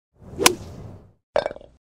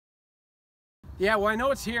Yeah, well, I know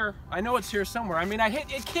it's here. I know it's here somewhere. I mean,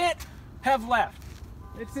 it can't have left.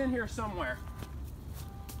 It's in here somewhere.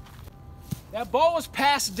 That ball was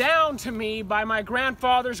passed down to me by my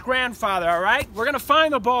grandfather's grandfather, all right? We're gonna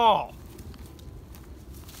find the ball.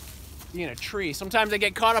 Be in a tree. Sometimes I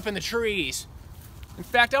get caught up in the trees. In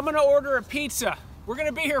fact, I'm gonna order a pizza. We're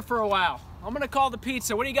gonna be here for a while. I'm gonna call the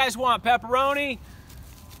pizza. What do you guys want? Pepperoni?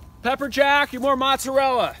 Pepper jack? You more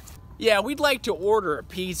mozzarella? Yeah, we'd like to order a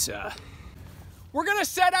pizza. We're gonna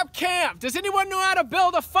set up camp. Does anyone know how to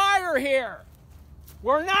build a fire here?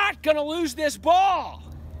 We're not gonna lose this ball.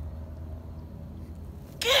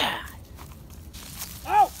 God.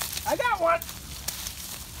 Oh, I got one.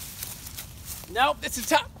 Nope,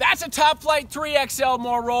 that's a Top Flight 3XL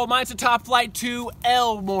more roll. Mine's a Top Flight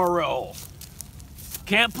 2L more roll.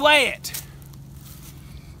 Can't play it.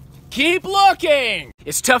 Keep looking.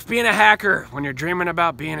 It's tough being a hacker when you're dreaming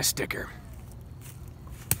about being a sticker.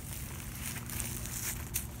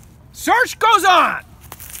 Search goes on.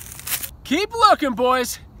 Keep looking,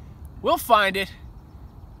 boys. We'll find it.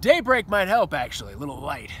 Daybreak might help, actually. A little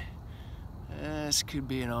light. This could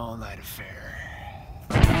be an all-night affair.